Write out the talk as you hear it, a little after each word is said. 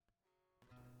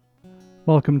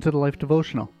Welcome to the Life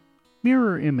Devotional,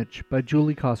 Mirror Image by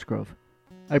Julie Cosgrove.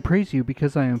 I praise you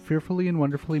because I am fearfully and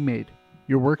wonderfully made.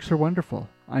 Your works are wonderful.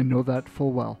 I know that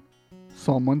full well.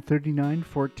 Psalm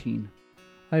 139:14.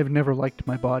 I have never liked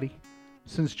my body.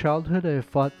 Since childhood I have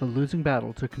fought the losing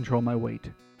battle to control my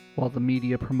weight. While the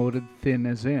media promoted thin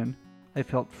as in, I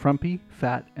felt frumpy,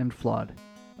 fat, and flawed.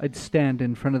 I'd stand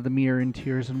in front of the mirror in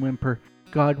tears and whimper,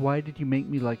 God, why did you make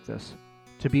me like this?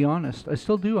 To be honest, I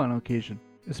still do on occasion,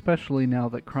 especially now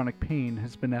that chronic pain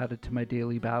has been added to my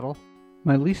daily battle.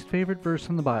 My least favorite verse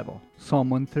in the Bible,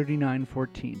 Psalm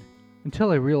 139:14.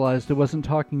 Until I realized it wasn't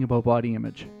talking about body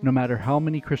image, no matter how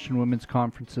many Christian women's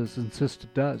conferences insist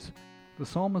it does. The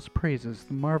psalmist praises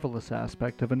the marvelous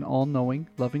aspect of an all-knowing,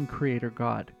 loving Creator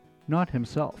God, not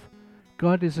himself.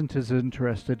 God isn't as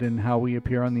interested in how we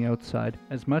appear on the outside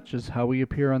as much as how we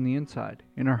appear on the inside,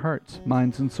 in our hearts,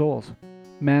 minds, and souls.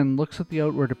 Man looks at the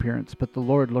outward appearance, but the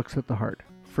Lord looks at the heart.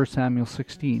 1 Samuel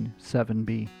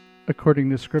 16:7b. According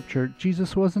to Scripture,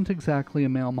 Jesus wasn't exactly a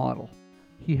male model.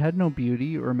 He had no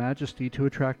beauty or majesty to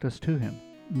attract us to him.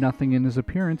 Nothing in his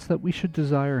appearance that we should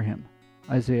desire him.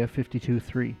 Isaiah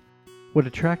 52:3. What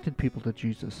attracted people to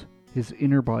Jesus? His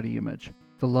inner body image,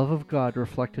 the love of God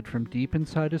reflected from deep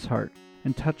inside his heart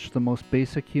and touched the most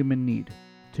basic human need,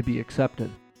 to be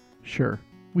accepted. Sure,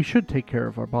 we should take care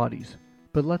of our bodies,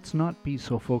 but let's not be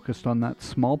so focused on that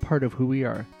small part of who we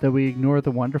are that we ignore the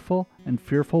wonderful and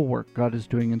fearful work God is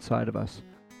doing inside of us.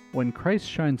 When Christ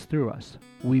shines through us,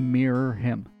 we mirror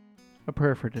him. A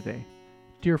prayer for today.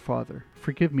 Dear Father,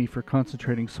 forgive me for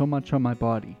concentrating so much on my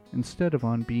body instead of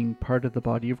on being part of the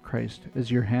body of Christ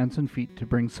as your hands and feet to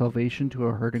bring salvation to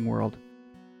a hurting world.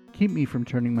 Keep me from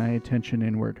turning my attention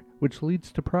inward, which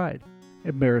leads to pride,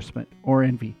 embarrassment, or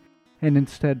envy, and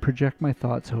instead project my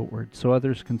thoughts outward so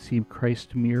others can see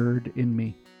Christ mirrored in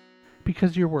me.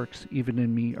 Because your works, even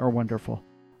in me, are wonderful.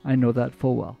 I know that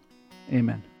full well.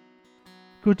 Amen.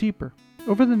 Go deeper.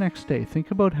 Over the next day,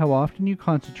 think about how often you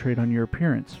concentrate on your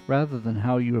appearance rather than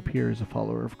how you appear as a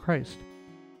follower of Christ.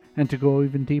 And to go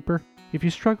even deeper, if you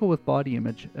struggle with body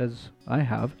image, as I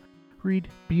have, read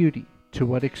Beauty to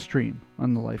What Extreme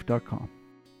on thelife.com.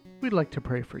 We'd like to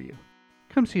pray for you.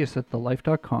 Come see us at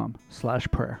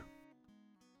thelife.com/prayer.